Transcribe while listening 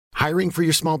Hiring for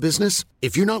your small business?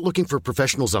 If you're not looking for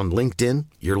professionals on LinkedIn,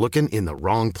 you're looking in the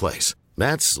wrong place.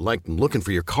 That's like looking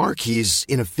for your car keys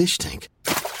in a fish tank.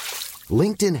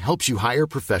 LinkedIn helps you hire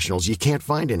professionals you can't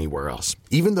find anywhere else,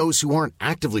 even those who aren't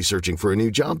actively searching for a new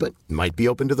job but might be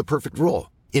open to the perfect role.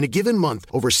 In a given month,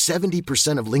 over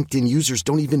 70% of LinkedIn users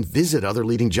don't even visit other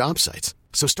leading job sites.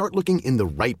 So start looking in the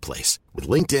right place. With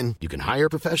LinkedIn, you can hire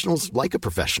professionals like a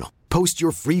professional. Post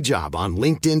your free job on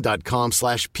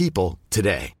linkedin.com/people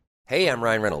today. Hey, I'm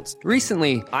Ryan Reynolds.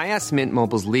 Recently, I asked Mint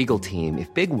Mobile's legal team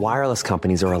if big wireless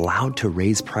companies are allowed to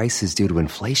raise prices due to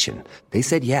inflation. They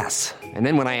said yes. And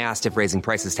then when I asked if raising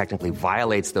prices technically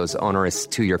violates those onerous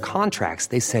two-year contracts,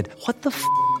 they said, "What the f***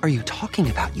 are you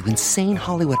talking about, you insane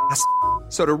Hollywood ass?"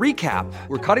 So to recap,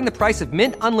 we're cutting the price of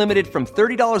Mint Unlimited from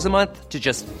 $30 a month to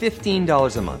just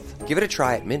 $15 a month. Give it a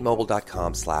try at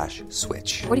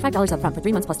mintmobile.com/switch. $45 up front for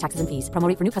 3 months plus taxes and fees. Promo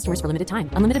rate for new customers for limited time.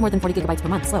 Unlimited more than 40 gigabytes per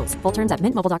month. Slows full terms at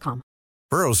mintmobile.com.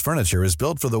 Burrow's furniture is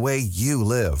built for the way you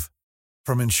live.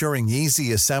 From ensuring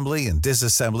easy assembly and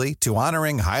disassembly to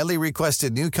honoring highly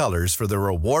requested new colors for their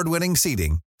award-winning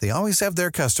seating, they always have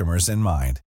their customers in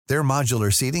mind. Their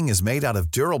modular seating is made out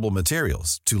of durable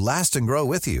materials to last and grow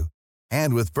with you.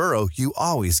 And with Burrow, you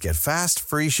always get fast,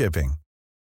 free shipping.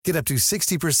 Get up to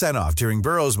 60% off during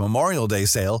Burrow's Memorial Day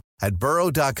sale at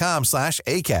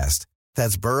burrow.com/ACAST.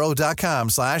 That's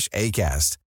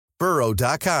burrow.com/ACAST.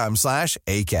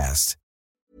 burrow.com/ACAST.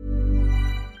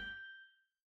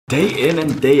 Day in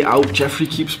and day out, Jeffrey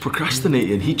keeps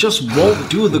procrastinating. He just won't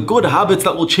do the good habits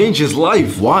that will change his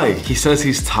life. Why? He says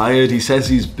he's tired, he says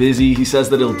he's busy, he says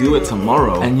that he'll do it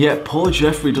tomorrow. And yet, poor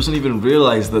Jeffrey doesn't even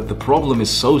realize that the problem is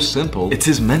so simple. It's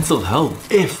his mental health.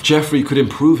 If Jeffrey could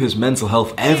improve his mental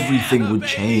health, everything would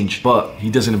change. But he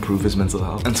doesn't improve his mental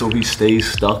health. And so he stays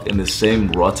stuck in the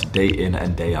same rut day in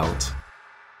and day out.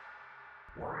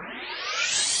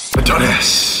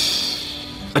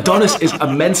 Adonis is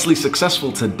immensely successful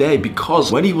today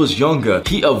because when he was younger,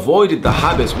 he avoided the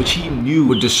habits which he knew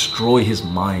would destroy his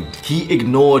mind. He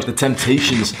ignored the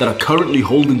temptations that are currently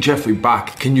holding Jeffrey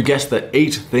back. Can you guess the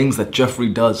 8 things that Jeffrey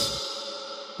does?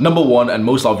 Number 1, and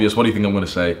most obvious, what do you think I'm gonna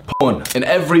say? Porn. In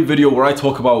every video where I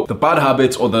talk about the bad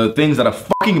habits or the things that are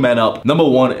fucking men up, number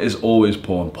 1 is always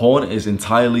porn. Porn is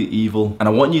entirely evil, and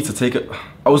I want you to take it.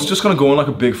 I was just gonna go on like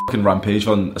a big fucking rampage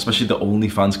on especially the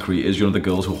OnlyFans creators, you know, the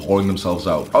girls who are whoring themselves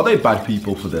out. Are they bad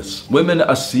people for this? Women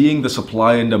are seeing the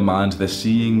supply and demand. They're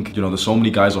seeing, you know, there's so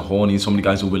many guys are horny, so many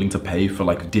guys are willing to pay for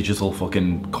like digital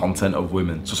fucking content of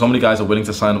women. So many guys are willing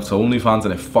to sign up to OnlyFans,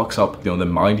 and it fucks up, you know, their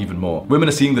mind even more. Women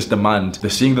are seeing this demand. They're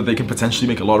seeing that they can potentially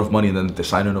make a lot of money, and then they're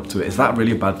signing up to it. Is that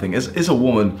really a bad thing? Is a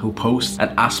woman who posts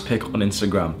an ass pic on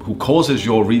Instagram, who causes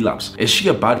your relapse, is she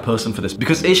a bad person for this?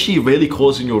 Because is she really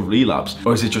causing your relapse,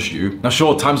 or is it just you? Now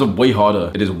sure, times are way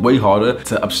harder. It is way harder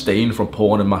to abstain from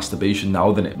porn and masturbation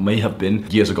now than it may have been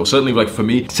years ago. Certainly like for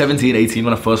me, 17, 18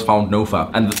 when I first found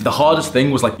NoFap. And the hardest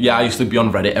thing was like, yeah, I used to be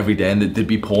on Reddit every day and there'd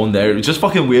be porn there. It was just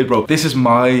fucking weird, bro. This is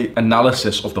my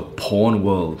analysis of the porn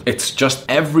world. It's just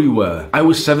everywhere. I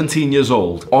was 17 years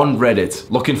old on Reddit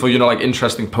looking for, you know, like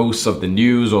interesting posts of the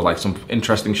news or like some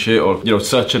interesting shit, or, you know,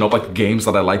 searching up like games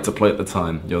that I liked to play at the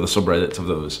time, you know, the subreddits of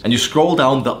those. And you scroll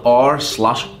down the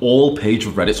r/all page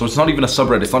of Reddit. So it's not even a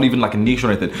subreddit, it's not even like a niche or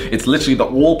anything. It's literally the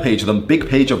all page, the big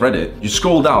page of Reddit. You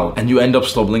scroll down and you end up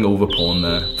stumbling over porn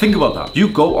there. Think about that. You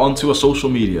go onto a social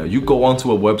media, you go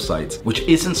onto a website, which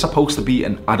isn't supposed to be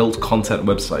an adult content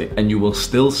website, and you will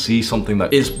still see something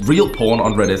that is real porn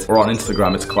on Reddit, or on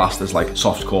Instagram, it's classed as like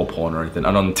softcore porn or anything.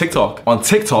 And on TikTok,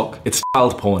 it's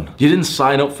child porn. You didn't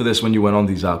sign up for this when you went on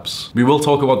these apps. We will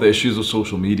talk about the issues of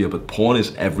social media, but porn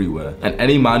is everywhere. And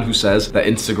any man who says that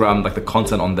Instagram, like the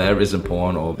content on there isn't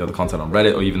porn, or the content on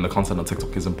Reddit, or even the content on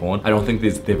TikTok isn't porn, I don't think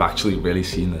they've actually really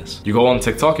seen this. You go on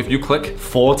TikTok, if you click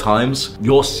 4 times,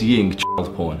 you're seeing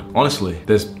child porn. Honestly,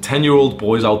 there's 10-year-old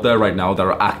boys out there right now that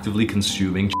are actively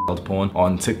consuming child porn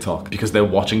on TikTok because they're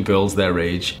watching girls their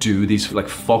age do these like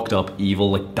fucked up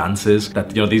evil like dances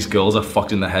that, you know, these girls are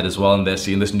fucked in the head as well, and they're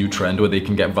seeing this new trend where they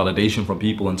can get validation from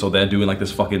people, and so they're doing like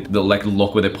this fucking like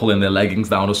look where they're pulling their leggings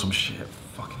down or some shit.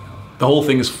 The whole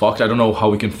thing is fucked. I don't know how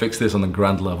we can fix this on the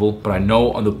grand level, but I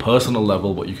know on the personal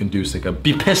level what you can do is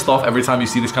be pissed off every time you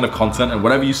see this kind of content, and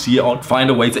whatever you see it on,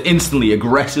 find a way to instantly,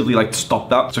 aggressively like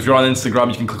stop that. So if you're on Instagram,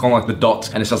 you can click on like the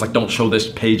dot and it says like don't show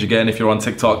this page again. If you're on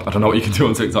TikTok, I don't know what you can do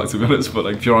on TikTok to be honest, but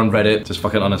like if you're on Reddit, just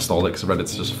fucking uninstall it because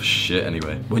Reddit's just for shit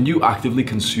anyway. When you actively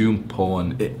consume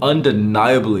porn, it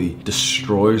undeniably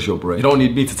destroys your brain. You don't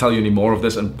need me to tell you any more of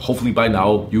this, and hopefully by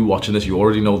now, you watching this, you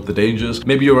already know the dangers.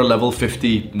 Maybe you're a level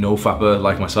 50 NoFap no-fapper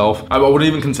like myself. I wouldn't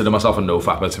even consider myself a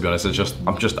no-fapper, to be honest. I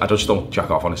just don't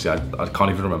jack off, honestly. I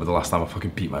can't even remember the last time I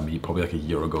fucking beat my meat, probably like a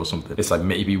year ago or something. It's like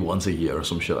maybe once a year or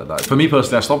some shit like that. For me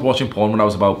personally, I stopped watching porn when I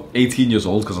was about 18 years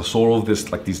old because I saw all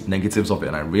this, like these negatives of it,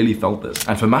 and I really felt this.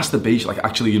 And for masturbation, like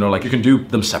actually, you know, like you can do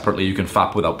them separately. You can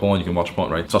fap without porn, you can watch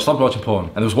porn, right? So I stopped watching porn.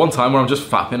 And there was one time where I'm just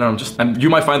fapping and you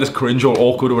might find this cringe or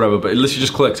awkward or whatever, but it literally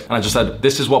just clicked. And I just said,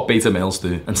 this is what beta males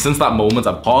do. And since that moment,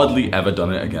 I've hardly ever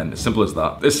done it again. It's simple as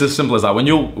that. It's as simple as that. When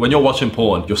you're watching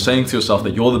porn, you're saying to yourself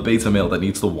that you're the beta male that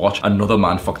needs to watch another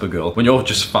man fuck the girl. When you're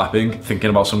just fapping, thinking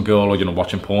about some girl or, you know,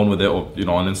 watching porn with it or, you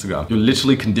know, on Instagram, you're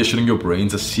literally conditioning your brain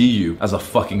to see you as a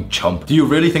fucking chump. Do you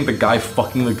really think the guy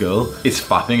fucking the girl is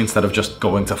fapping instead of just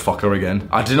going to fuck her again?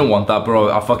 I didn't want that,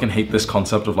 bro. I fucking hate this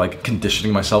concept of like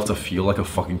conditioning myself to feel like a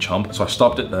fucking chump. So I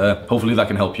stopped it there. Hopefully that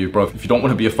can help you, bro. If you don't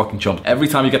want to be a fucking chump, every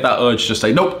time you get that urge, just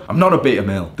say, nope, I'm not a beta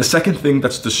male. The second thing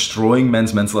that's destroying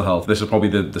men's mental health, this is probably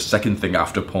the second thing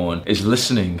after porn, is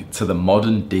listening to the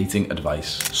modern dating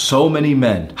advice. So many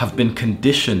men have been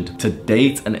conditioned to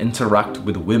date and interact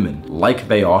with women like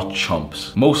they are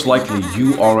chumps. Most likely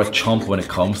you are a chump when it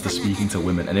comes to speaking to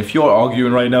women. And if you're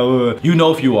arguing right now, you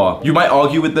know if you are. You might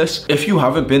argue with this. If you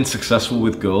haven't been successful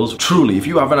with girls, truly, if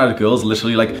you haven't had girls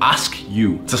literally like ask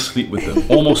you to sleep with them,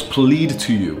 almost plead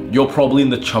to you, you're probably in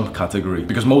the chump category.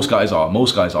 Because most guys are,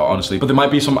 honestly. But there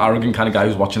might be some arrogant kind of guy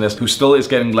who's watching this, who still is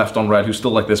getting left on red, who's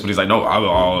still like this, but he's like,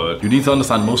 no, you need to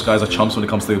understand most guys are chumps when it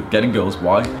comes to getting girls.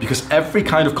 Why? Because every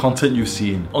kind of content you've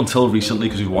seen until recently,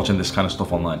 because you're watching this kind of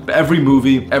stuff online, but every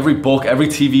movie, every book, every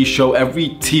TV show, every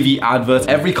TV advert,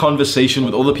 every conversation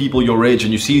with other people your age,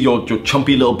 and you see your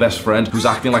chumpy little best friend who's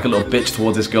acting like a little bitch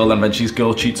towards this girl, and then she's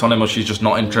girl cheats on him or she's just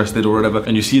not interested or whatever,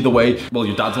 and you see the way, well,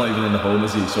 your dad's not even in the home,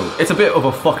 is he? So it's a bit of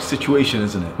a fucked situation,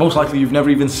 isn't it? Most likely you've never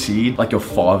even seen like your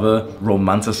father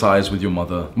romanticize with your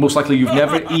mother. Most likely you've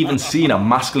never even seen a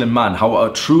masculine man, how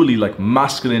a truly like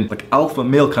masculine, like alpha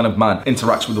male kind of man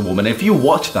interacts with a woman. If you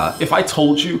watch that, if I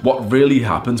told you what really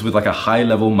happens with like a high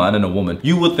level man and a woman,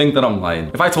 you would think that I'm lying.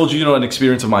 If I told you, you know, an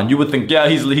experience of mine, you would think, yeah,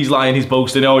 he's lying, he's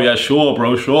boasting, oh yeah, sure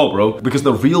bro. Because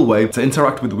the real way to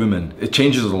interact with women, it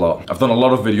changes a lot. I've done a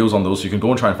lot of videos on those, so you can go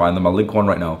and try and find them. I'll link one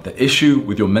right now. The issue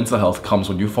with your mental health comes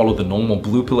when you follow the normal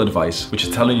blue pill advice, which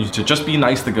is telling you to just be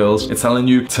nice to girls. It's telling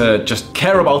you to just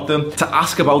care about them, to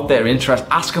ask about their interests,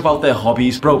 ask about their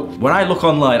hobbies. Bro, when I look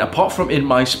online, apart from in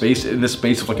my space, in the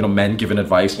space of like, you know, men giving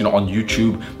advice, you know, on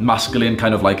YouTube, masculine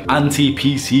kind of like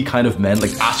anti-PC kind of men,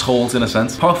 like assholes in a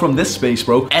sense. Apart from this space,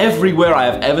 bro, everywhere I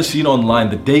have ever seen online,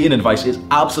 the dating advice is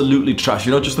absolutely trash.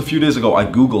 You know, just a few days ago, I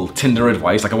Googled Tinder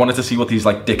advice. Like I wanted to see what these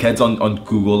like dickheads on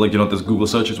Google, like, you know, those Google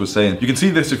searches were saying. You can see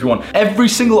this if you want. Every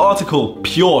single article,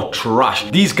 pure trash.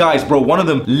 These guys, bro, one of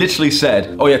them literally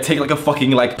said, oh yeah, take like a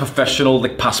fucking like professional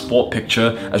like passport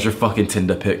picture as your fucking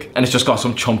Tinder pic. And it's just got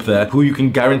some chump there who you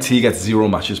can guarantee gets 0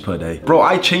 matches per day. Bro,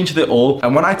 I changed it all.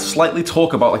 And when I slightly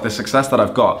talk about like the success that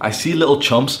I've got, I see little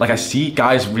chumps, like I see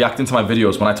guys reacting to my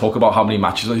videos when I talk about how many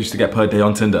matches I used to get per day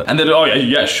on Tinder. And they're, oh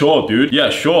yeah, sure, dude. Yeah,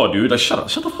 sure, dude. Like, shut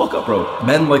the fuck up, bro.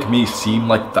 Men like me seem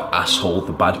like the asshole,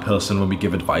 the bad person when we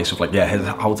give advice of like, yeah,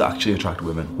 how to actually attract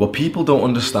women. What people don't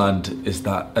understand is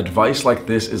that advice like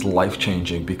this is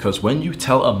life-changing, because when you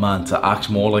tell a man to act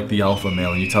more like the alpha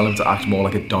male and you tell him to act more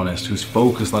like Adonis, who's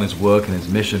focused on his work and his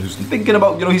mission, who's thinking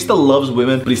about, you know, he still loves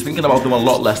women, but he's thinking about them a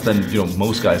lot less than, you know,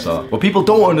 most guys are. What people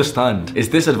don't understand is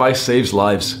this advice saves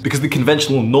lives, because the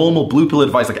conventional, normal blue pill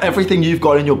advice, like everything you've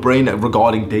got in your brain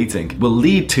regarding dating, will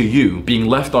lead to you being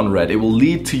left on red. It will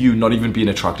lead to you not even being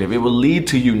attractive. It will lead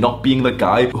to you not being the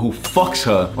guy who fucks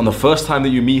her on the first time that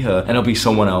you meet her, and it'll be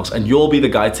someone else, and you'll be the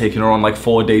guy taking her on like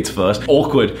 4 dates first,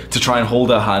 awkward to try and hold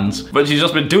her hands, but she's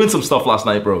just been doing some stuff last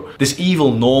night, bro. This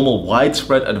evil, normal,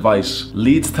 widespread advice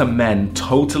leads to men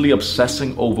totally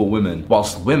obsessing over women,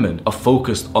 whilst women are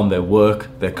focused on their work,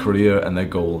 their career, and their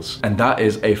goals. And that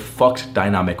is a fucked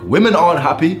dynamic. Women aren't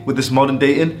happy with this modern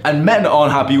dating, and men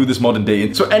aren't happy with this modern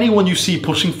dating. So anyone you see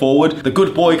pushing forward the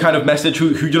good boy kind of message,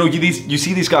 who you know, you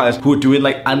see these guys who are doing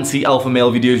like anti-alpha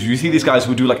male videos, you see these guys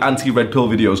who do like anti-red pill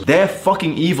videos, they're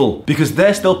fucking evil, because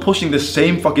they're still pushing this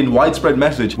same fucking widespread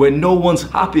message where no one's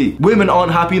happy. Women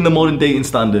aren't happy in the modern dating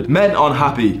standard. Men aren't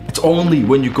happy. It's only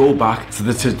when you go back to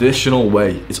the traditional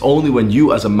way. It's only when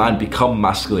you as a man become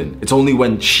masculine. It's only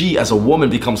when she as a woman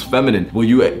becomes feminine will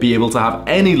you be able to have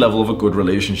any level of a good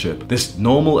relationship. This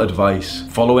normal advice,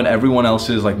 following everyone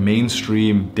else's like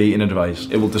mainstream dating advice,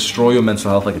 it will destroy your mental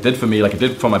health, like it did for me, like it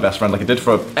did for my best friend, like it did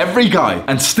for every guy.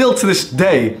 And still to this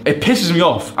day, it pisses me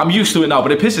off. I'm used to it now,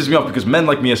 but it pisses me off because men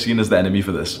like me are seen as the enemy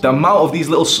for this. The amount of these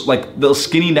little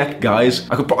skinny neck guys,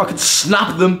 I could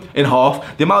snap them in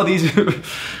half. The amount of these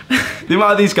the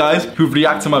amount of these guys who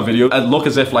react to my videos video and look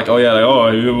as if like, oh yeah, like,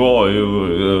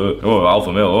 oh,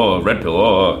 alpha male, oh, red pill,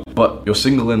 oh. But you're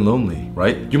single and lonely,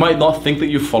 right? You might not think that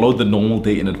you followed the normal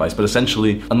dating advice, but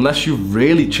essentially, unless you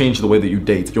really change the way that you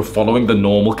date, you're following the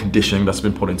normal conditioning that's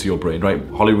been put into your brain, right?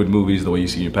 Hollywood movies, the way you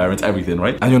see your parents, everything,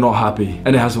 right? And you're not happy,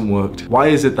 and it hasn't worked. Why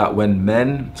is it that when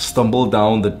men stumble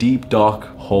down the deep, dark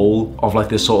hole of like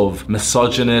this sort of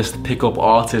misogynist, pickup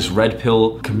artist, red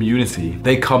pill community,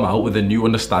 they come out with a new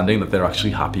understanding that they're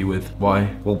actually happy with? Why?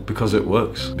 Well, because it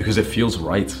works. Because it feels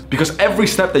right. Because every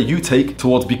step that you take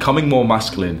towards becoming more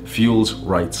masculine feels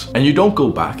right. And you don't go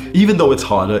back. Even though it's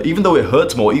harder, even though it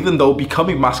hurts more, even though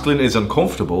becoming masculine is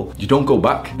uncomfortable, you don't go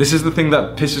back. This is the thing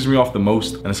that pisses me off the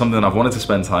most, and it's something that I've wanted to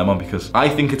spend time on because I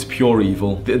think it's pure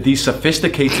evil. These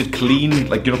sophisticated, clean,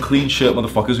 like, you know, clean shirt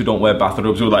motherfuckers who don't wear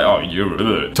bathrobes, who are like, oh,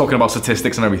 you're talking about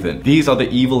statistics and everything. These are the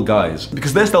evil guys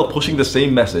because they're still pushing the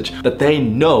same message that they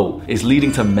know is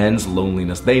leading to men's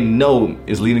loneliness. They know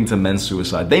is leading to men's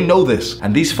suicide. They know this.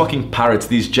 And these fucking parrots,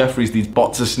 these Jeffreys, these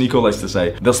bots, as Sneeko likes to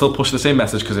say, they'll still push the same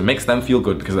message because it makes them feel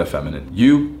good because they're feminine.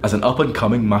 You, as an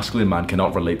up-and-coming masculine man,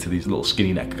 cannot relate to these little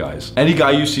skinny neck guys. Any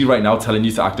guy you see right now telling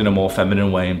you to act in a more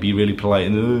feminine way and be really polite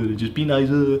and just be nice,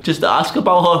 just ask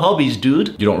about her hobbies, dude.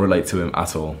 You don't relate to him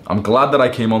at all. I'm glad that I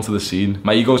came onto the scene.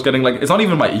 My ego's getting like, it's not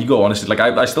even my ego, honestly. Like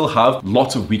I still have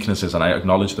lots of weaknesses and I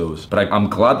acknowledge those. But I'm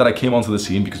glad that I came onto the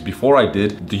scene because before I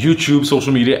did, the YouTube,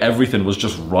 social media, everything was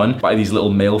just run by these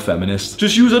little male feminists.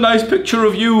 Just use a nice picture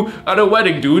of you at a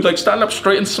wedding, dude. Like stand up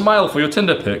straight and smile for your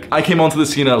Tinder pic. I came onto the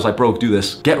scene and I was like, bro, do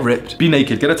this. Get ripped. Be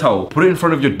naked. Get a towel. Put it in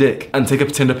front of your dick and take a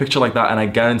Tinder picture like that and I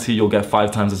guarantee you'll get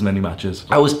 5 times as many matches.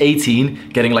 I was 18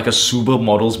 getting like a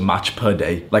supermodels match per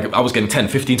day. Like I was getting 10,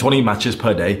 15, 20 matches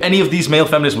per day. Any of these male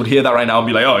feminists would hear that right now and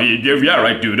be like, oh, yeah,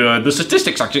 right, dude. The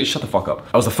statistics actually, shut the fuck up.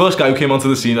 I was the first guy who came onto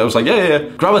the scene. I was like, yeah.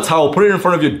 Grab a towel, put it in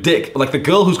front of your dick. Like the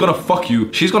girl who's gonna fuck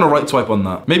you, she's gonna right swipe on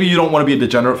that. Maybe you don't want to be a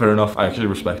degenerate, fair enough. I actually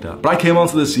respect that. But I came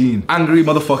onto the scene, angry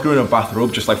motherfucker in a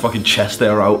bathrobe, just like fucking chest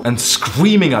hair out, and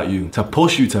screaming at you to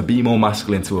push you to be more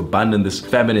masculine, to abandon this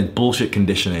feminine bullshit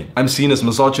conditioning. I'm seen as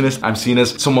misogynist. I'm seen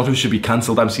as someone who should be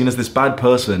cancelled. I'm seen as this bad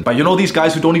person. But you know these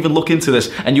guys who don't even look into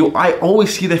this, and I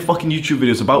always see their fucking YouTube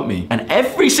videos about me, and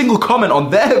every single comment on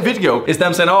their video is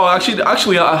them saying, oh,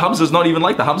 actually, Hamza's not even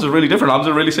like that. Hamza's really different.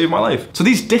 Hamza really saved my life. So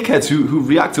these dickheads who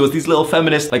react to us, these little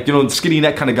feminists, like, you know, skinny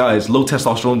neck kind of guys, low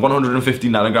testosterone, 150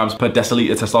 nanograms per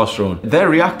deciliter testosterone, they're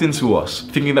reacting to us,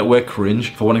 thinking that we're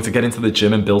cringe for wanting to get into the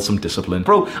gym and build some discipline.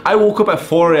 Bro, I woke up at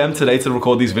 4 a.m. today to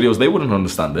record these videos. They wouldn't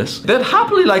understand this. They'd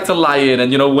happily like to lie in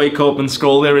and, you know, wake up and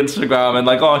scroll their Instagram and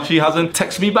like, oh, she hasn't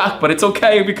texted me back, but it's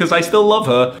okay because I still love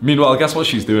her. Meanwhile, guess what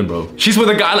she's doing, bro? She's with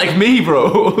a guy like me,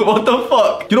 bro. What the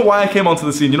fuck? You know why I came onto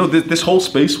the scene? You know, this whole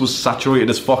space was saturated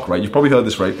as fuck, right? You've probably heard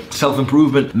this, right?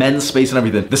 Self-improvement, men's space and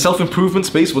everything. The self-improvement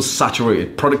space was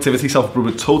saturated. Productivity,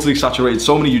 self-improvement, totally saturated.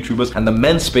 So many YouTubers. And the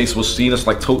men's space was seen as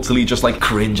like totally just like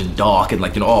cringe and dark and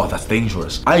like, you know, oh, that's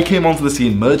dangerous. I came onto the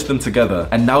scene, merged them together,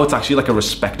 and now it's actually like a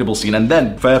respectable scene. And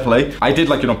then, fair play, I did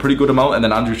like, you know, pretty good amount, and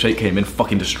then Andrew Tate came in,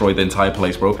 fucking destroyed the entire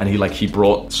place, bro. And he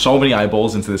brought so many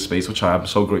eyeballs into this space, which I am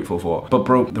so grateful for. But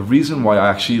bro, the reason why I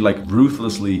actually like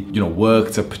ruthlessly, you know,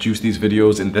 work to produce these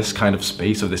videos in this kind of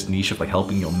space, of this niche of like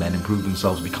helping your men improve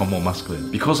themselves, become more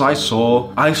masculine, because I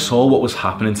saw what was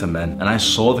happening to men, and I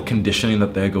saw the conditioning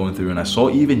that they're going through, and I saw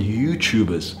even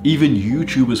YouTubers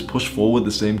push forward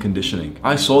the same conditioning.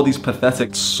 I saw these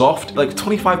pathetic, soft, like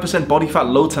 25% body fat,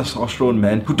 low testosterone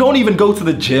men who don't even go to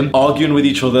the gym arguing with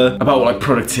each other about like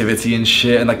productivity and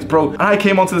shit. And like, bro, and I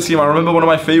came onto the scene. I remember one of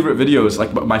my favorite videos,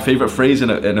 like my favorite phrase in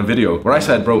a video, where I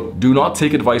said, bro, do not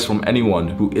take advice from anyone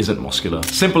who isn't muscular.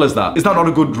 Simple as that. Is that not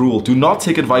a good rule? Do not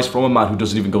take advice from a man who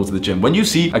doesn't even go to the gym. When you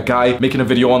see a guy making a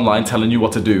video online telling you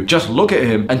what to do, just look at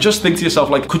him and just think to yourself,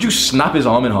 like, could you snap his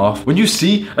arm in half? When you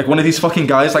see like one of these fucking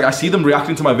guys, like I see them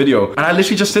reacting to my video, and I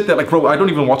literally just sit there like, bro, I don't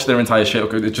even watch their entire shit.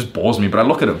 Okay, it just bores me, but I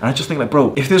look at them and I just think like,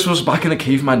 bro, if this was back in the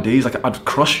caveman days, like I'd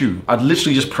crush you. I'd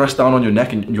literally just press down on your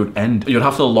neck and you'd end. You'd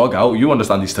have to log out. You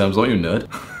understand these terms, don't you, nerd?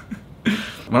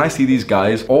 When I see these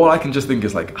guys, all I can just think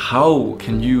is like, how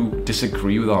can you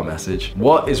disagree with our message?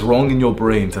 What is wrong in your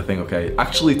brain to think, okay,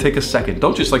 actually take a second.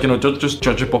 Don't just like, you know, just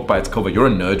judge a book by its cover. You're a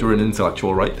nerd, you're an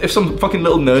intellectual, right? If some fucking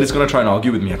little nerd is gonna try and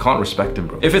argue with me, I can't respect him,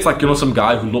 bro. If it's like, you know, some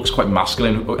guy who looks quite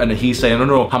masculine and he's saying,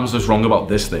 no, Hamza's wrong about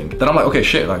this thing, then I'm like, okay,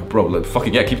 shit, like, bro, like,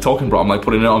 fucking yeah, keep talking, bro. I'm like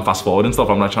putting it on fast forward and stuff.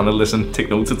 I'm like trying to listen, take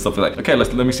notes and stuff. Like, okay,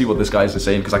 let me see what this guy is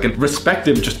saying, because I can respect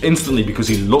him just instantly because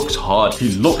he looks hard.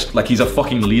 He looks like he's a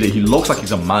fucking leader. He looks like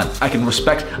he's a man. I can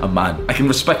respect a man. I can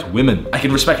respect women. I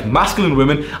can respect masculine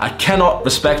women. I cannot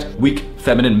respect weak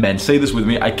feminine men. Say this with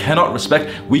me. I cannot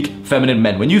respect weak feminine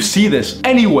men. When you see this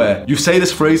anywhere, you say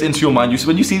this phrase into your mind.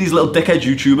 When you see these little dickhead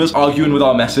YouTubers arguing with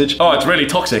our message, oh, it's really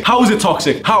toxic. How is it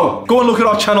toxic? How? Go and look at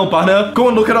our channel banner. Go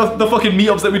and look at the fucking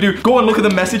meetups that we do. Go and look at the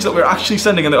message that we're actually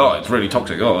sending, and oh, it's really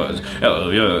toxic.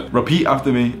 Yeah. Repeat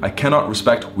after me. I cannot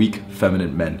respect weak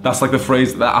feminine men. That's like the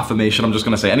phrase, that affirmation I'm just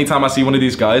gonna say. Anytime I see one of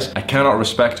these guys, I cannot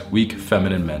respect weak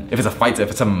feminine men. If it's a fighter,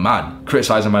 if it's a man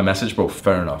criticizing my message, bro,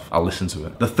 fair enough. I'll listen to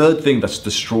it. The third thing that's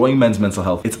destroying men's mental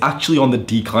health, it's actually on the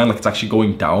decline, like it's actually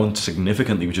going down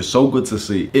significantly, which is so good to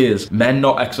see, is men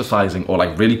not exercising or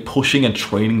like really pushing and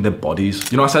training their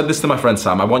bodies. You know, I said this to my friend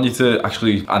Sam. I want you to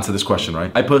actually answer this question,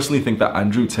 right? I personally think that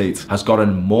Andrew Tate has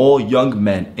gotten more young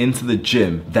men into the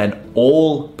gym than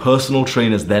all personal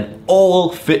trainers, than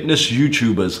all fitness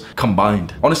YouTubers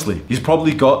combined. Honestly, he's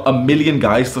probably got 1 million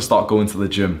guys to start going to the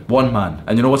gym. One man.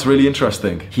 And you know what's really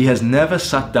interesting? He has never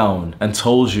sat down and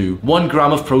told you 1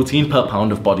 gram of protein per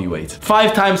pound of body weight.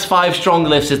 5 times 5 strong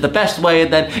lifts is the best way,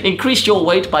 and then increase your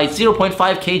weight by 0.5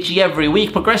 kg every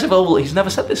week. Progressive oval. He's never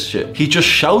said this shit. He just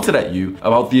shouted at you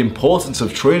about the importance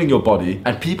of training your body,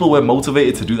 and people were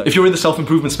motivated to do that. If you're in the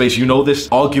self-improvement space, you know this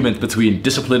argument between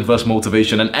discipline versus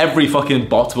motivation, and every fucking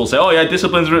bot will say, oh yeah,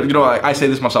 discipline's, you know, I say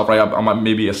this myself, right? I'm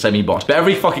maybe a semi-bot, but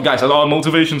every fucking guy says, oh,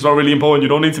 motivation's not really important, you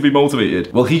don't need to be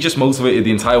motivated. Well, he just motivated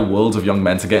the entire world of young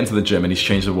men to get into the gym, and he's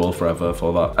changed the world forever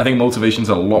for that. I think motivation's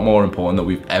a lot more important than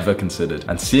we've ever considered,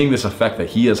 and seeing this effect that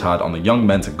he has had on the young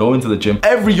men to go into the gym,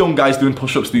 every young guy's doing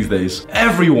push-ups these days.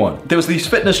 Everyone. There was these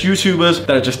fitness YouTubers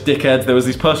that are just dickheads. There was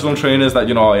these personal trainers that,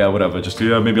 you know, oh yeah, whatever, just,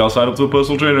 yeah, maybe I'll sign up to a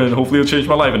personal trainer and hopefully it'll change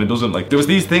my life, and it doesn't. Like, there was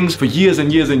these things for years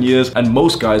and years and years, and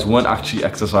most guys weren't actually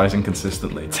exercising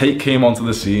consistently. Tate came onto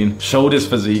the scene, showed his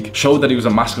physique, showed that he was a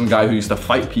masculine guy who used to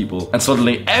fight people, and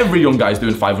suddenly every young guy's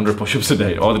doing 500 push-ups a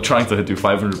day, or they're trying to do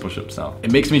 500 push-ups now.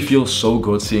 It makes me feel so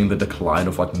good seeing the decline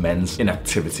of like men's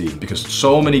inactivity, because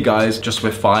so many guys just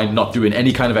were fine not doing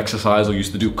any kind of exercise, or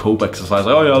used to do cope exercise,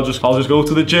 like, oh yeah, I'll just go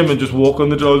to the gym and just walk on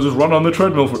the, I'll just run on the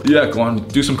treadmill for, yeah, go on,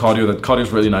 do some cardio. That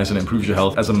cardio's really nice and it improves your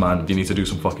health. As a man, you need to do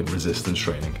some fucking resistance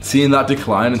training. Seeing that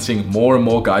decline and seeing more and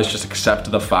more guys just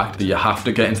accept the fact that you have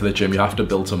to get into the gym, you have to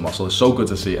build some muscle, is so good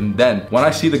to see. And then when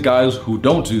I see the guys who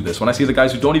don't do this, when I see the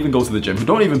guys who don't even go to the gym, who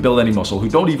don't even build any muscle, who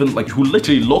don't even like, who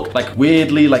literally look like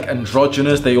weirdly like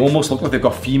androgynous, they almost look like they've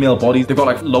got female bodies, they've got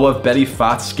like lower belly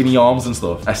fat, skinny arms and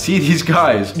stuff. I see these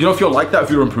guys, you know, if you're like that, if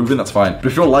you're improving, that's fine. But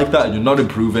if you're like that and you're not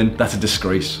improving, that's a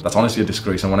disgrace. That's honestly a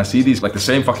disgrace. And when I see these, like the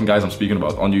same fucking guys I'm speaking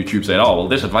about on YouTube saying, oh, well,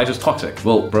 this advice is toxic.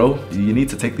 Well, bro, you need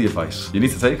to take the advice. You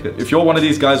need to take it. If you're one of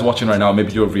these guys watching right now,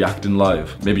 maybe you're reacting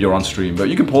live, maybe you're on stream, but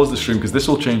you can pause the stream because this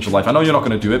will change your life. I know you're not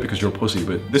going to do it because you're a pussy,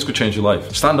 but this could change your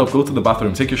life. Stand up, go to the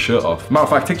bathroom, take your shirt off. Matter of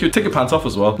fact, take your pants off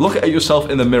as well. Look at yourself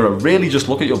in the mirror. Really just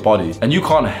look at your body, and you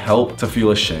can't help to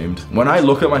feel ashamed. When I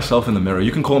look at myself in the mirror,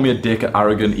 you can call me a dick,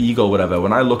 arrogant, ego, whatever.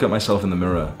 When I look at myself in the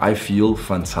mirror, I feel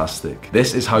fantastic.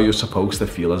 This is how you're supposed to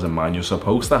feel as a man. You're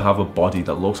supposed to have a body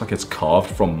that looks like it's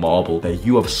carved from marble, that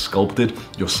you have sculpted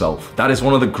yourself. That is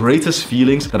one of the greatest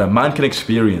feelings that a man can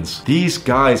experience. These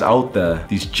guys out there,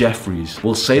 these Jeffreys,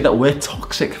 will say that we're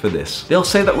toxic for this. They'll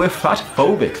say that we're fat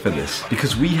phobic for this,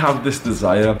 because we have this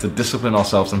desire to discipline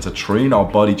ourselves and to train our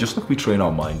body just like we train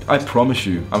our mind. I promise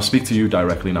you, I'm speaking to you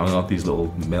directly now, not these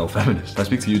little male feminists. I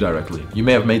speak to you directly. You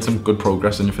may have made some good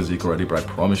progress in your physique already, but I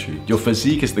promise you, your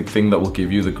physique is the thing that will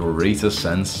give you the greatest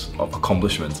sense of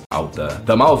accomplishment out there.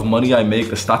 The amount of money I make,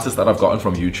 the status that I've gotten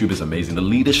from YouTube is amazing. The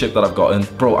leadership that I've gotten,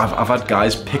 bro, I've had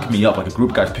guys pick me up, like a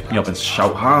group of guys pick me up and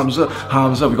shout, Hamza,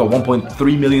 we got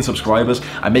 1.3 million subscribers.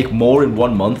 I make more in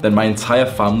 1 month than my entire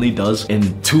family does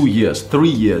in 2 years, 3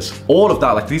 years. All of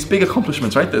that, like these big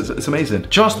accomplishments, right? It's amazing.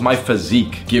 Just my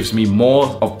physique gives me more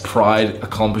of pride,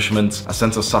 accomplishment, a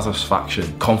sense of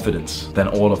satisfaction, confidence than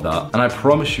all of that. And I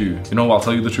promise you, you know, I'll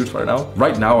tell you the truth right now.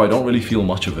 Right now, I don't really feel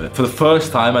much of it. For the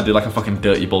first time, I did like a fucking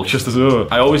dirty bulk, just as,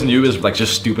 I always knew it was like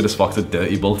just stupid as fuck to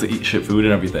dirty bulk, to eat shit food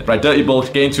and everything. Right, dirty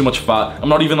bulk, gain too much fat. I'm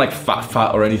not even like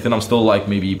fat or anything. I'm still like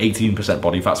maybe 18%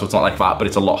 body fat, so it's not like fat, but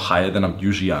it's a lot higher than I'm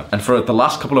usually at. And for the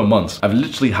last couple of months, I've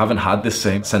literally haven't had this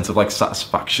same sense of like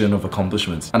satisfaction of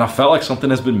accomplishments. And I felt like something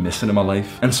has been missing in my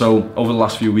life. And so over the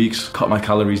last few weeks, cut my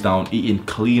calories down, eating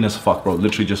clean as fuck, bro.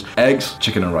 Literally just eggs,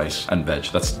 chicken and rice and veg.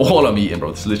 That's all I'm eating,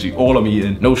 bro. That's literally all I'm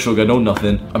eating. No sugar, no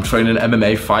nothing. I'm training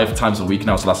MMA 5 times a week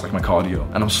now, so that's like my cardio.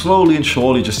 And I'm slowly and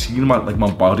surely just seeing my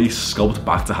body sculpt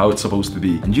back to how it's supposed to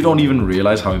be. And you don't even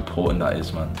realize how important that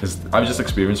is, man. Because I've just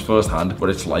experienced firsthand what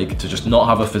it's like to just not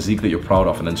have a physique that you're proud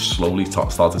of and then slowly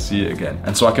start to see it again.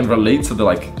 And so I can relate to the,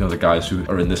 like, you know, the guys who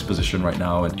are in this position right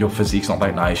now and your physique's not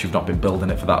that nice, you've not been building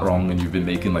it for that long, and you've been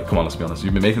making, like, come on, let's be honest,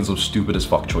 you've been making some stupid as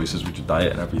fuck choices with your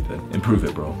diet and everything. Improve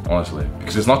it, bro. Honestly,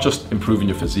 because it's not just improving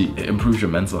your physique, it improves your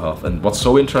mental health. And what's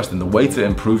so interesting, the way to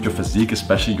improve your physique,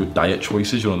 especially your diet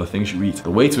choices, the things you eat,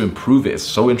 the way to improve it is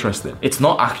so interesting. It's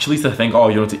not actually to think,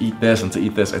 oh, to eat this and to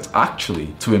eat this. It's actually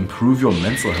to improve your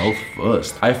mental health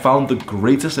first. I found the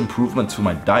greatest improvement to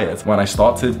my diet when I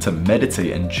started to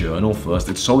meditate and journal first.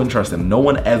 It's so interesting. No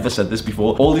one ever said this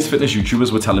before. All these fitness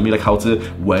YouTubers were telling me like how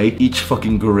to weigh each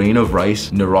fucking grain of rice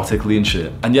neurotically and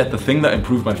shit. And yet the thing that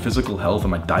improved my physical health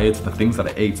and my diet, the things that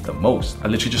I ate the most, I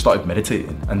literally just started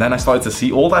meditating. And then I started to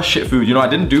see all that shit food. I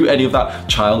didn't do any of that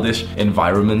childish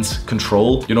environment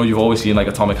control. You've always seen like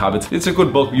Atomic Habits. It's a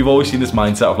good book. You've always seen this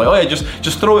mindset of like, oh yeah,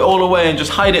 just throw it all away and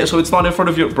just hide it so it's not in front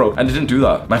of you, bro. And I didn't do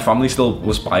that. My family still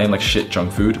was buying like shit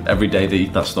junk food. Every day they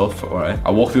eat that stuff, all right?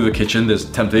 I walk through the kitchen, there's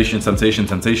temptation.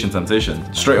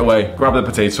 Straight away, grab the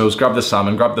potatoes, grab the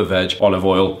salmon, grab the veg, olive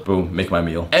oil, boom, make my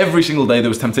meal. Every single day there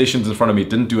was temptations in front of me,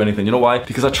 didn't do anything. You know why?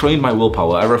 Because I trained my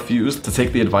willpower. I refused to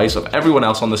take the advice of everyone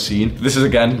else on the scene. This is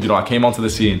again, I came onto the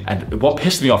scene, and what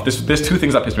pissed me off, there's two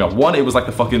things that pissed me off. One, it was like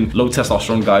the fucking low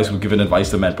testosterone guys who were giving advice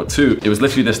to men, but two, it was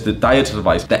literally the diet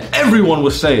advice that everyone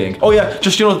was saying, oh yeah,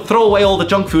 just throw away all the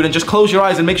junk food and just close your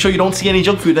eyes and make sure you don't see any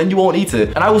junk food, then you won't eat it.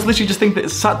 And I was literally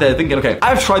just sat there thinking, okay,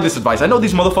 I've tried this advice. I know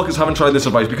these motherfuckers haven't tried this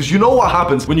advice, because you know what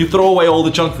happens when you throw away all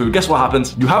the junk food. Guess what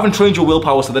happens? You haven't trained your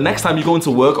willpower, so the next time you go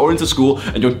into work or into school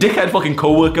and your dickhead fucking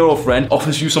coworker or friend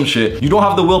offers you some shit, you don't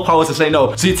have the willpower to say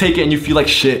no, so you take it and you feel like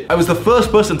shit. I was the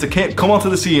first person to come onto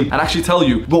the scene and actually tell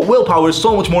you, but willpower is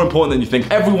so much more important than you think.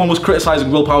 Everyone was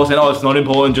criticizing willpower, saying, oh, it's not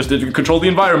important, just control the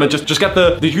environment, just get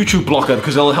the YouTube blocker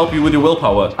because it'll help you with your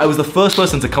willpower. I was the first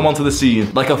person to come onto the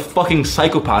scene like a fucking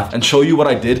psychopath and show you what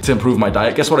I did to improve my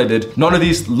diet. Guess what I did? None of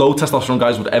these low testosterone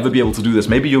guys would ever be able to do this.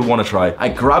 Maybe you'd want to try. I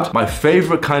grabbed my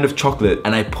favorite kind of chocolate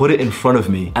and I put it in front of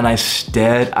me and I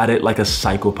stared at it like a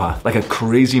psychopath, like a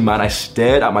crazy man. I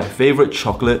stared at my favorite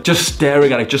chocolate, just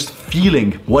staring at it, just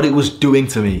feeling what it was doing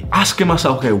to me. Asking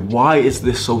myself, okay, why is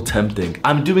this so tempting?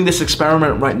 I'm doing this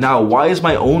experiment right now. Why is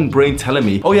my own brain telling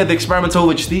me, oh yeah, the experiment's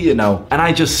over, just eat it now? And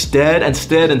I just stared and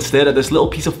stared and stared at this little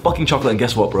piece of fucking chocolate, and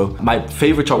guess what, bro? My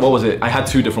favorite chocolate, what was it? I had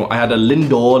two different, I had a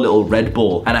Lindor little Red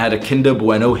Bull, and I had a Kinder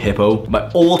Bueno Hippo, my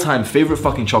all-time favorite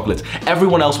fucking chocolates.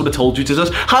 Everyone else would have told you to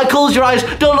just, hi, close your eyes,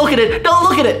 don't look at it, don't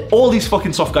look at it. All these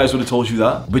fucking soft guys would have told you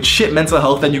that. With shit mental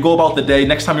health, then you go about the day,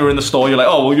 next time you're in the store, you're like,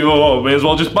 oh, well, may as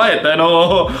well just buy it then,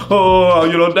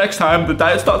 next time, the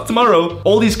diet starts tomorrow.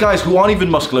 All these guys who aren't even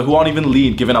muscular, who aren't even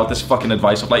lean, giving out this fucking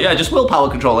advice of like, yeah, just willpower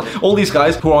control it. All these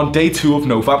guys who are on day 2 of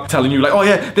NoFap telling you like, oh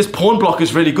yeah, this porn block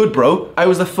is really good, bro. I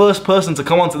was the first person to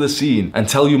come onto the scene and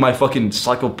tell you my fucking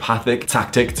psychopathic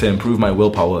tactic to improve my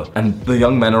willpower. And the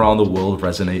young men around the world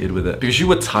resonated with it. Because you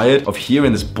were tired of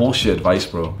hearing this bullshit advice,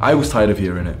 bro. I was tired of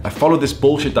hearing it. I followed this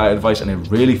bullshit diet advice and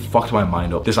it really fucked my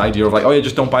mind up. This idea of like, oh yeah,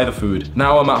 just don't buy the food.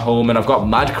 Now I'm at home and I've got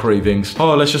mad cravings.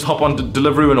 Oh, let's just hop on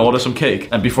Deliveroo and order some cake.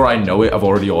 And before I know it, I've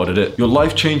already ordered it. Your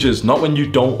life changes not when you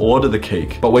don't order the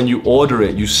cake, but when you order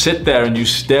it, you sit there and you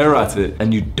stare at it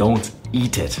and you don't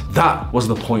eat it. That was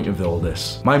the point of all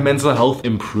this. My mental health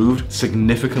improved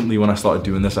significantly when I started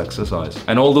doing this exercise.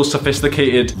 And all those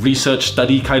sophisticated research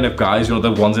study kind of guys,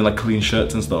 the ones in like clean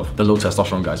shirts and stuff, the low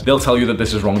testosterone guys, they'll tell you that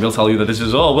this is wrong. They'll tell you that this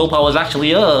is, oh, willpower is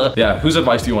actually, Yeah, whose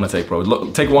advice do you want to take, bro?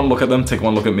 Take one look at them, take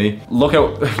one look at me. Look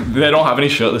at, they don't have any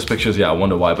shirtless pictures. Yeah, I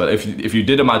wonder why, but if you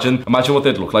did imagine what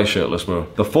they'd look like shirtless, bro.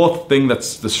 The fourth thing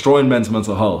that's destroying men's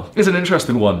mental health is an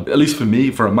interesting one, at least for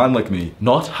me, for a man like me,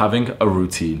 not having a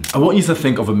routine. I want you to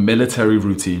think of a military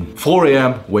routine. 4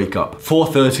 a.m. wake up,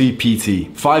 4:30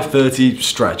 PT, 5:30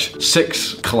 stretch,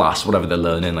 6 class, whatever they're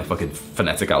learning, like fucking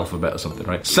phonetic alphabet or something,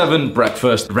 right? 7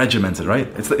 breakfast, regimented, right?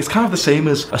 It's kind of the same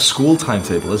as a school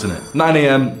timetable, isn't it? 9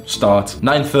 a.m. start,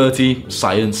 9:30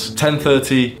 science,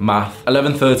 10:30 math,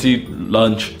 11:30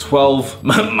 lunch, 12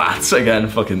 maths again,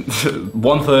 fucking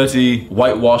 1:30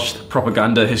 whitewashed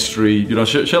propaganda history,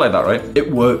 shit like that, right?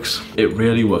 It works. It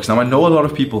really works. Now I know a lot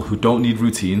of people who don't need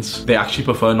routines. They actually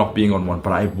prefer not being on one,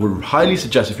 but I would highly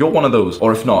suggest, if you're one of those,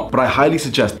 or if not, but I highly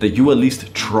suggest that you at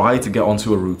least try to get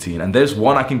onto a routine. And there's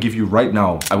one I can give you right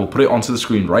now. I will put it onto the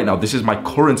screen right now. This is my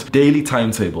current daily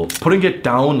timetable. Putting it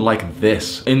down like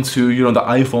this into, the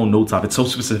iPhone Notes app. It's so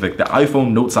specific. The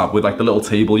iPhone Notes app with like the little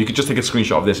table. You could just take a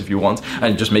screenshot of this if you want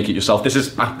and just make it yourself. This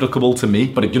is applicable to me,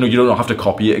 but you don't have to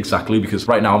copy it exactly, because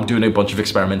right now I'm doing a bunch of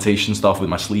experimentation stuff with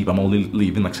my sleep. I'm only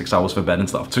leaving like 6 hours for bed and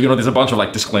stuff. So, there's a bunch of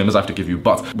like disclaimers I have to give you,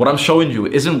 but what I'm showing you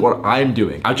isn't what I'm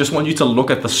doing. I just want you to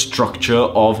look at the structure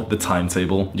of the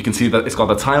timetable. You can see that it's got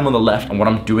the time on the left and what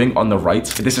I'm doing on the right.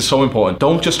 This is so important.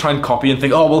 Don't just try and copy and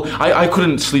think, oh, well, I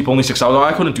couldn't sleep only 6 hours.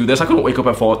 I couldn't do this. I couldn't wake up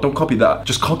at 4. Don't copy that.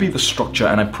 Just copy the structure.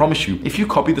 And I promise you, if you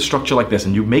copy the structure like this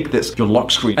and you make this your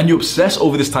lock screen and you obsess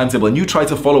over this timetable and you try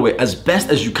to follow it as best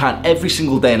as you can every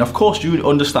single day, and of course you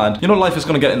understand, life is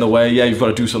going to get in the way. Yeah, you've got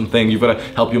to do something. You've got to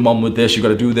help your mom with this. You've got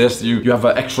to do this. You have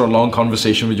an extra long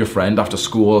conversation with your friend after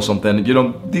school or something.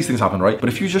 These things happen, right? But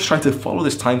if you just try to follow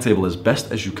this timetable as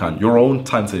best as you can, your own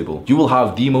timetable, you will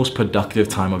have the most productive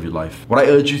time of your life. What I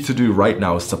urge you to do right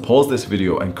now is to pause this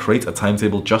video and create a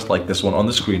timetable just like this one on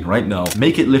the screen right now.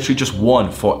 Make it literally just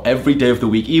one for every day of the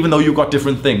week, even though you've got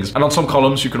different things. And on some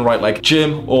columns, you can write like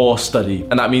gym or study.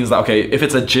 And that means that, okay, if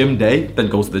it's a gym day, then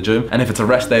go to the gym. And if it's a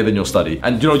rest day, then you'll study.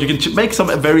 And you can make some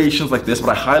variations like this, but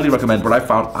I highly recommend what I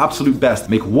found absolute best.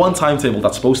 Make one timetable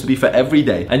that's supposed to be for every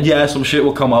day. And yeah, some shit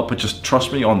will come up, but just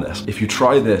trust me on this. If you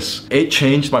try this, it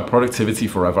changed my productivity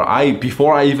forever.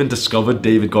 Before I even discovered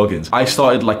David Goggins, I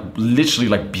started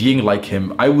literally being like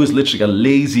him. I was literally a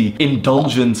lazy,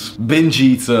 indulgent, binge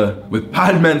eater with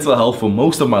bad mental health for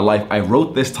most of my life. I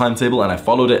wrote this timetable and I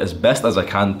followed it as best as I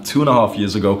can 2.5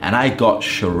 years ago, and I got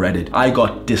shredded. I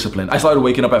got disciplined. I started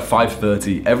waking up at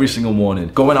 5:30 every single morning,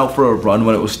 going out for a run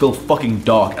when it was still fucking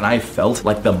dark, and I felt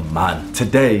like the man.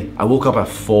 Today, I woke up at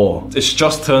 4. It's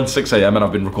just turned 6 a.m. and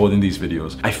I've been recording these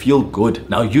videos. I feel good.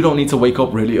 Now, you don't need to wake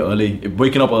up really early.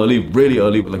 Waking up really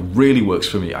early, really works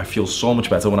for me. I feel so much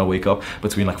better when I wake up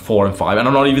between 4 and 5. And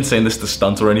I'm not even saying this to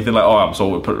stunt or anything like, oh, I'm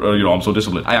so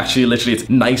disciplined. Literally, it's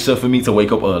nicer for me to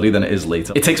wake up early than it is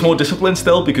later. It takes more discipline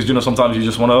still because, sometimes you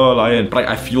just want to lie in. But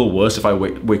I feel worse if I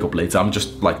wake up later. I'm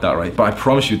just like that, right? But I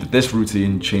promise you that this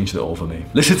routine changed it all for me.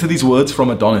 Listen to these words from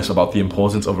Adonis about the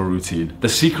importance of a routine. The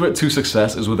secret to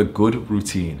success is with a good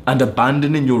routine, and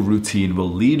abandoning your routine will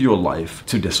lead your life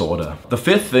to disorder. The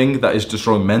fifth thing that is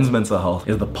destroying men's mental health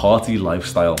is the party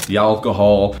lifestyle, the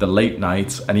alcohol, the late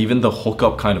nights, and even the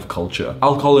hookup kind of culture.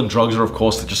 Alcohol and drugs are, of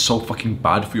course, just so fucking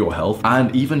bad for your health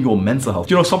and even your mental health.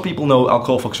 Some people know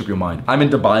alcohol fucks up your mind. I'm in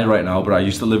Dubai right now, but I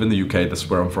used to live in the UK. That's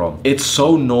where I'm from. It's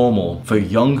so normal for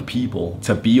young people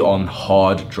to be on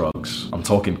hard drugs. I'm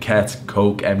talking ket,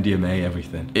 coke, MDMA,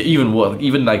 everything. Even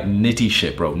nitty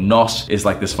shit, bro. NOS is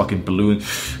like this fucking balloon.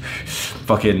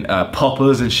 Fucking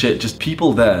poppers and shit. Just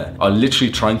people there are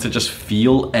literally trying to just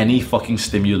feel any fucking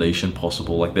stimulation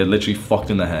possible. They're literally fucked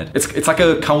in the head. It's like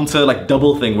a counter,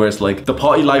 double thing where it's the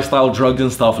party lifestyle, drugs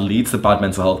and stuff leads to bad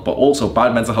mental health, but also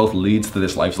bad mental health leads to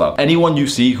this lifestyle. Anyone you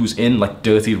see who's in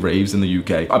dirty raves in the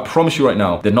UK, I promise you right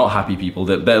now, they're not happy people.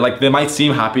 They might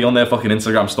seem happy on their fucking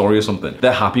Instagram story or something.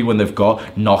 They're happy when they've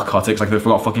got narcotics, they've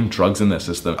got fucking drugs in their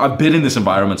system. I've been in this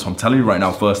environment, so I'm telling you right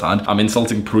now firsthand. I'm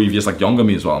insulting previous younger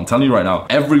me as well. I'm telling you right now,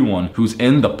 everyone who's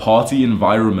in the party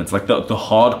environment, the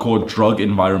hardcore drug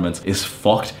environment, is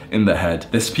fucked in the head.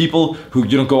 There's people who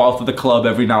go out to the club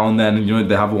every now and then and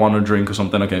they have one or drink or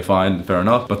something. Okay, fine, fair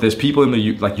enough. But there's people in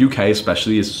the UK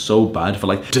especially is so bad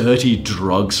for dirty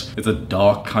drugs. It's a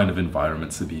dark kind of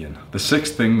environment to be in. The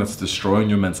sixth thing that's destroying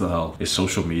your mental health is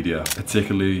social media,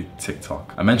 particularly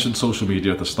TikTok. I mentioned social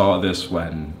media at the start of this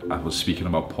when I was speaking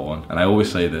about porn, and I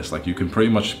always say this, you can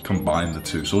pretty much combine the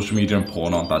two. Social media and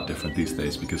porn aren't that different these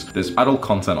days because there's adult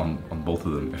content on both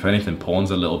of them. If anything,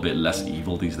 porn's a little bit less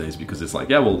evil these days because it's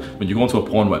when you go onto a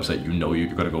porn website,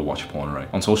 you've got to go watch porn, right?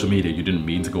 On social media, you didn't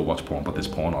mean to go watch porn, but there's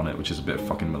porn on it, which is a bit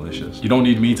fucking malicious. You don't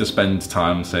need me to spend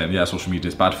time saying, yeah, social media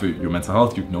is bad for your mental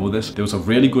health. You know this. There was a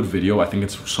really good video. I think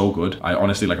it's so good. I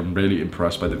honestly, I'm really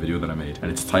impressed by the video that I made,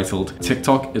 and it's titled,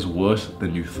 TikTok is worse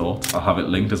than you thought. I'll have it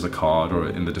linked as a card or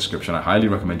in the description. I highly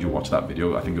recommend you watch that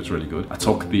video. I think it's really good. I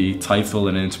took the title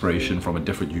and inspiration from a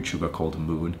different YouTuber called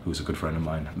Moon, who's a good friend of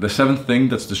mine. The seventh thing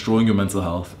that's destroying your mental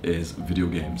health is video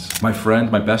games. My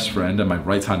best friend and my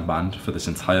right-hand man for this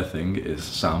entire thing is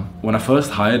Sam. When I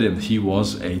first hired him, he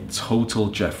was a total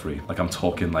Jeffrey. I'm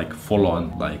talking full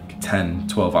on 10,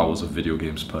 12 hours of video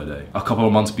games per day. A couple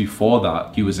of months before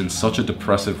that, he was in such a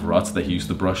depressive rut that he used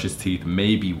to brush his teeth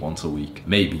maybe once a week.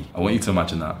 Maybe. I want you to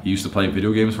imagine that. He used to play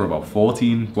video games for about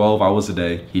 14, 12 hours a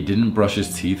day. He didn't brush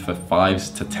his teeth for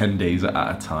 5 to 10 days at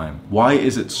a time. Why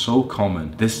is it so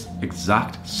common? This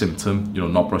exact symptom,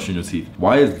 not brushing your teeth.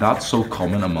 Why is that so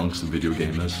common amongst video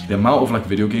gamers? The amount of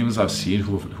video gamers I've seen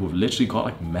who have literally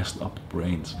got messed up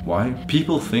brains. Why?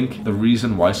 People think the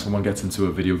reason why someone gets into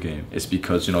a video game is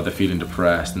because, they're feeling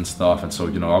depressed and stuff, and so,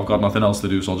 I've got nothing else to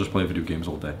do, so I'll just play video games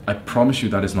all day. I promise you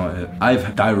that is not it.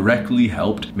 I've directly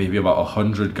helped maybe about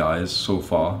 100 guys so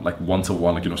far,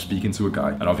 one-to-one, speaking to a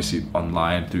guy, and obviously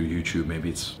online through YouTube, maybe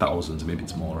it's thousands, maybe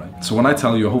it's more, right? So when I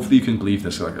tell you, hopefully you can believe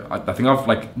this, I think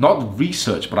I've not not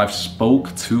researched, but I've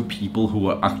spoke to people who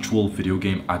are actual video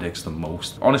game addicts the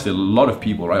most. Honestly, a lot of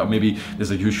people, right? Or maybe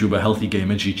there's a YouTuber, Healthy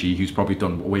Gamer GG, who's probably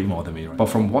done way more than me, right? But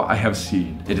from what I have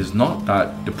seen, it is not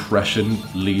that depression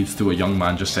leads to a young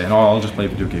man just saying, oh, I'll just play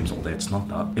video games all day. It's not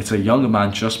that. It's a young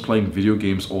man just playing video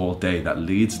games all day that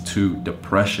leads to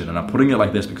depression. And I'm putting it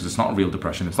like this because it's not real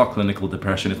depression. It's not clinical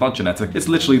depression. It's not genetic. It's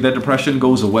literally their depression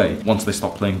goes away once they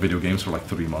stop playing video games for like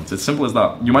 3 months. It's simple as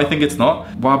that. You might think it's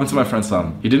not. What happened to my friend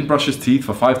Sam? He didn't brush his teeth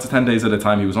for 5 to 10 days at a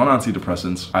time. He was on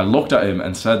antidepressants. I looked at him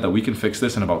and said that we can fix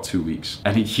this in about 2 weeks.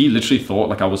 And he literally thought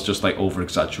like I was just like over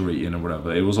exaggerating or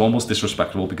whatever. It was almost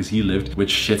disrespectful because he lived with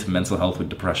shit mental health with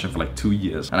depression for like 2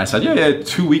 years. And I said, yeah,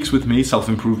 2 weeks with me,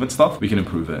 self-improvement stuff, we can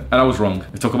improve it. And I was wrong.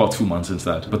 It took about 2 months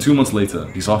instead. But 2 months later,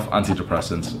 he's off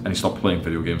antidepressants and he stopped playing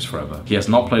video games forever. He has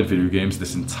not played video games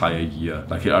this entire year.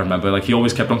 Like I remember, like he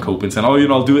always kept on coping, saying, oh,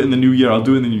 I'll do it in the new year. I'll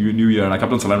do it in the new year. And I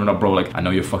kept on telling him, bro, like I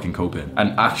know you're fucking coping.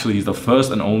 And actually, he's the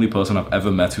first and only person I've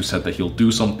ever met who said that he'll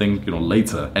do something,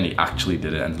 later, and he actually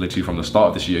did it. And literally from the start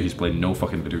of this year, he's played no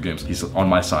fucking video games. He's on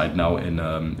my side now in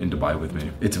Dubai with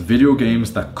me. It's video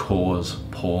games that cause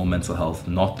poor mental health,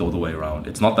 not the other way around.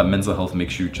 It's not that mental health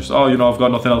makes you just, oh, I've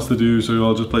got nothing else to do, so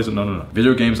I'll just play some. No.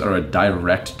 Video games are a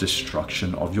direct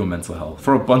destruction of your mental health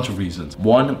for a bunch of reasons.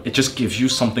 One, it just gives you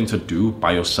something to do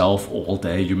by yourself all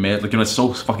day. It's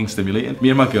so fucking stimulating. Me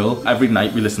and my girl, every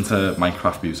night we listen to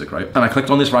Minecraft music, right? And I clicked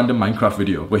on this random Minecraft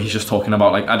video where he's just talking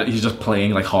about like, he's just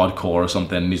playing like hardcore or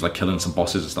something, and he's like killing some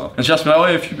bosses and stuff. And she asked me, oh,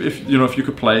 if you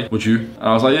could play, would you? And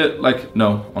I was like, yeah, like,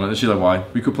 no. And she's like, why?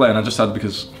 We could play. And I just said,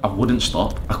 because I wouldn't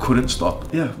stop. I couldn't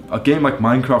stop. Yeah, a game like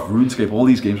Minecraft, RuneScape, all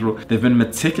these games, bro, they've been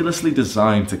meticulously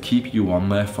designed to keep you on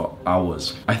there for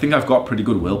hours. I think I've got pretty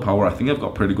good willpower. I think I've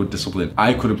got pretty good discipline.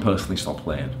 I couldn't personally stop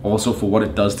playing. Also, for what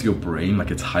it does to your brain,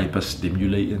 like it's hyper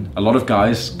stimulating. A lot of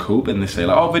guys cope and they say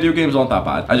like, oh, video games aren't that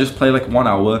bad. I just play like 1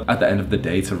 hour at the end of the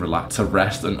day to relax, to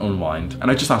rest and unwind. And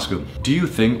I just ask them, do you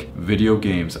think video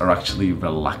games are actually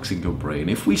relaxing your brain?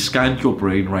 If we scanned your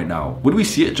brain right now, would we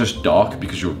see it just dark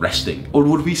because you're resting? Or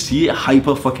would we see it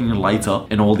hyper fucking light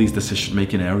up in all these decision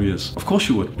making areas? Of course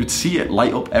you would. You'd see it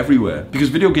light up everywhere because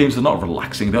video games are not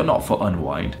relaxing. They're not for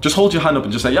unwind. Just hold your hand up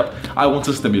and just say, yep, I want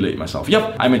to stimulate myself.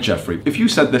 Yep, I'm a Jeffrey. If you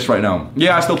said this right now,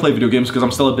 yeah, I still play video games because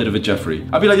I'm still a bit of a Jeffrey,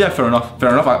 I'd be like, yeah, fair enough.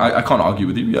 I can't argue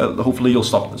with you. Yeah, hopefully you'll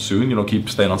stop soon, keep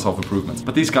staying on self-improvement.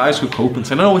 But these guys who cope and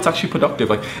say, no, it's actually productive.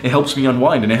 Like it helps me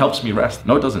unwind and it helps me rest.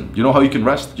 No, it doesn't. You know how you can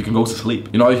rest? You can go to sleep.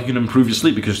 You know how you can improve your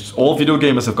sleep? Because all video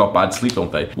gamers have got bad sleep,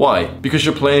 don't they? Why? Because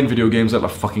you're playing video games at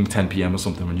like fucking 10 p.m. or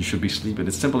something when you should be sleeping.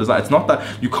 It's simple as that. It's not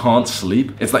that you can't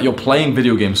sleep. It's that you're playing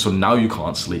video games, so now you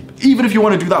can't sleep. Even if you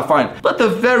want to do that, fine. But at the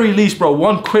very least, bro,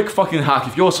 one quick fucking hack.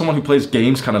 If you're someone who plays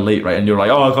games kind of late, right, and you're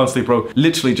like, oh, I can't sleep, bro,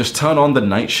 literally just turn on the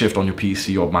night shift on your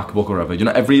PC or MacBook or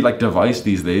whatever. Every like device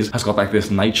these days has got like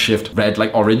this night shift red,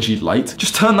 like orangey light.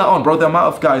 Just turn that on, bro. The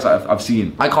amount of guys I've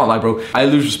seen, I can't lie, bro, I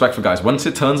lose respect for guys. Once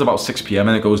it turns about 6 p.m.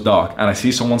 and it goes dark and I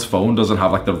see someone's phone doesn't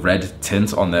have like the red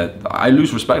tint on there, I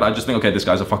lose respect. I just think, okay, this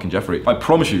guy's a fucking Jeffrey. I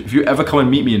promise you, if you ever come and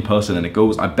meet me in person and it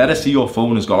goes, I better see your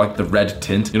phone has got like the red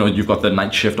tint. You've got the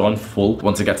night shift on full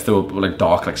once it gets to like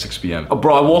dark, like 6 p.m. Oh,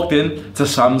 bro, I walked in to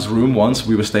Sam's room once.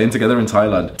 We were staying together in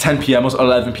Thailand. 10 p.m. or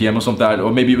 11 p.m. or something,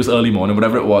 or maybe it was early morning,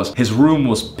 whatever it was. His room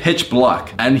was pitch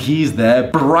black and he's there,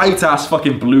 bright ass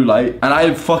fucking blue light. And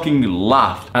I fucking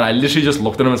laughed. And I literally just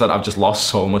looked at him and said, I've just lost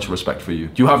so much respect for you.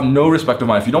 You have no respect of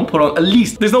mine. If you don't put on, at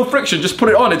least, there's no friction, just put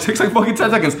it on. It takes like fucking 10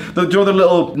 seconds. The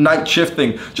little night shift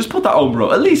thing. Just put that on,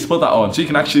 bro. At least put that on so you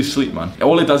can actually sleep, man.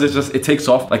 All it does is just, it takes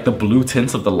off like the blue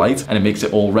tint of the light and it makes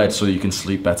it all red so you can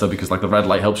sleep better because like the red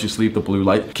light helps you sleep, the blue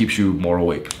light keeps you more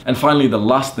awake. And finally, the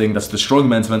last thing that's destroying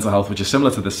men's mental health, which is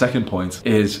similar to the second point,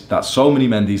 is that so many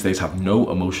men these days have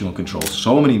no emotional control.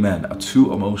 So many men are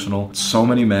too emotional. So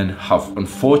many men have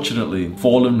unfortunately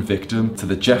fallen victim to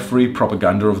the Jeffrey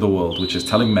propaganda of the world, which is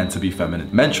telling men to be feminine.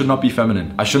 Men should not be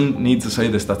feminine. I shouldn't need to say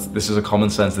this. This is a common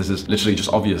sense. This is literally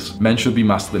just obvious. Men should be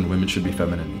masculine. Women should be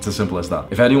feminine. It's as simple as that.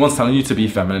 If anyone's telling you to be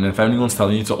feminine, if anyone's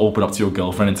telling you to open up to your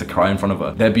girlfriend and to cry in front of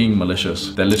her, they're being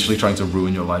malicious. They're literally trying to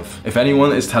ruin your life. If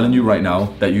anyone is telling you right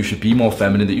now that you should be more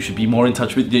feminine, that you should be more in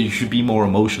touch with, that you should be more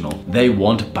emotional, they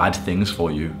want bad things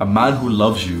for you. A man who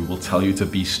loves you will tell you to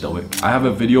be stoic. I have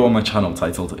a video on my channel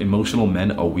titled Emotional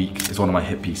Men Are Weak. It's one of my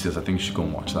hit pieces. I think you should go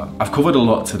and watch that. I've covered a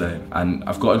lot today and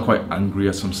I've gotten quite angry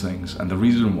at some things, and the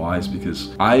reason why is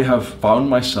because I have found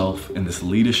myself in this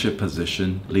leadership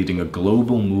position, leading a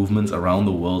global movement around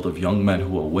the world of young men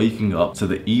who are waking up to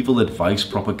the evil advice,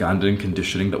 propaganda and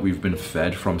conditioning that we've been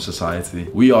fed from society.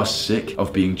 We are sick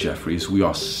of being Jeffreys. We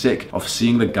are sick of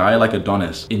seeing the guy like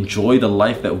Adonis enjoy the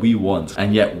life that we want,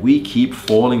 and yet we keep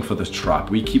falling for this trap.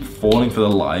 We keep falling for the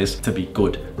lie bias to be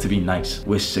good, to be nice.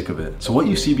 We're sick of it. So what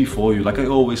you see before you, like I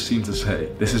always seem to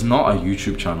say, this is not a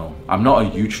YouTube channel. I'm not a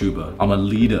YouTuber. I'm a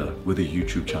leader with a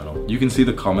YouTube channel. You can see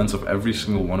the comments of every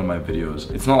single one of my videos.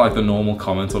 It's not like the normal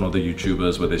comments on other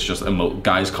YouTubers where there's just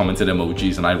guys commented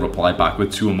emojis and I reply back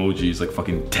with 2 emojis, like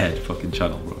fucking dead fucking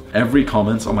channel, bro. Every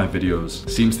comment on my videos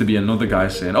seems to be another guy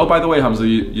saying, oh, by the way, Hamza,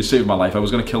 you saved my life. I was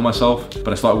gonna kill myself, but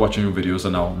I started watching your videos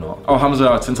and now I'm not. Oh,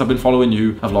 Hamza, since I've been following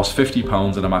you, I've lost 50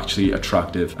 pounds and I'm actually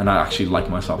attractive and I actually like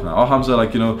myself now. Oh, Hamza,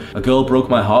 like, you know, a girl broke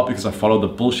my heart because I followed the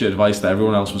bullshit advice that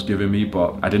everyone else was giving me,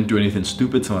 but I didn't do anything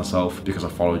stupid to myself because I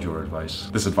followed your advice.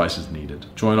 This advice is needed.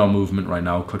 Join our movement right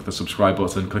now. Click the subscribe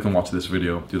button, click and watch this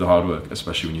video. Do the hard work,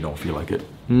 especially when you don't feel like it.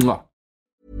 Mwah.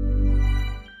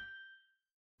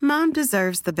 Mom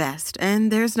deserves the best, and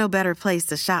there's no better place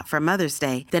to shop for Mother's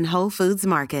Day than Whole Foods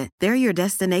Market. They're your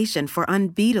destination for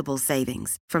unbeatable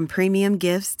savings, from premium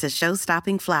gifts to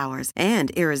show-stopping flowers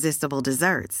and irresistible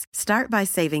desserts. Start by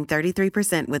saving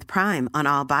 33% with Prime on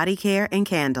all body care and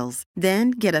candles.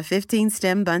 Then get a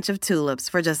 15-stem bunch of tulips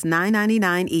for just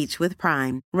 $9.99 each with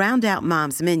Prime. Round out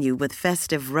Mom's menu with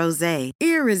festive rosé,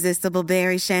 irresistible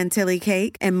berry chantilly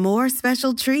cake, and more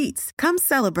special treats. Come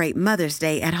celebrate Mother's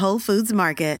Day at Whole Foods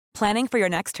Market. Planning for your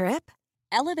next trip?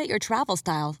 Elevate your travel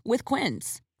style with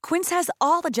Quince. Quince has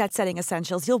all the jet-setting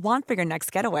essentials you'll want for your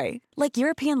next getaway, like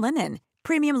European linen,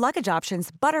 premium luggage options,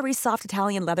 buttery soft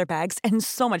Italian leather bags, and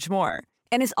so much more.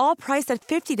 And is all priced at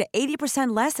 50 to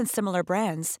 80% less than similar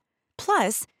brands.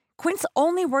 Plus, Quince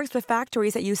only works with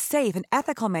factories that use safe and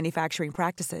ethical manufacturing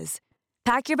practices.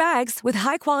 Pack your bags with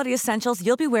high-quality essentials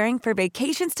you'll be wearing for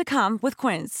vacations to come with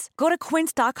Quince. Go to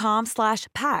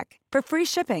quince.com/pack for free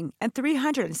shipping and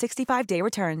 365-day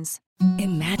returns.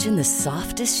 Imagine the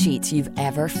softest sheets you've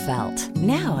ever felt.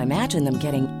 Now imagine them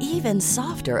getting even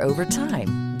softer over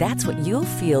time. That's what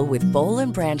you'll feel with Boll &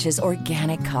 Branch's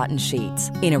organic cotton sheets.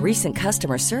 In a recent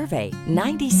customer survey,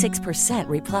 96%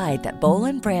 replied that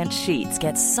Boll & Branch sheets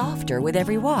get softer with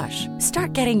every wash.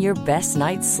 Start getting your best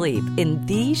night's sleep in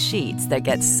these sheets that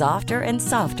get softer and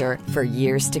softer for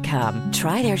years to come.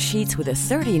 Try their sheets with a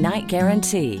 30-night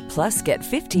guarantee. Plus, get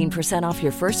 15% off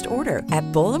your first order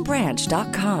at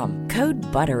bollandbranch.com. Code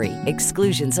BUTTERY.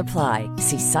 Exclusions apply.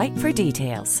 See site for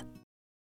details.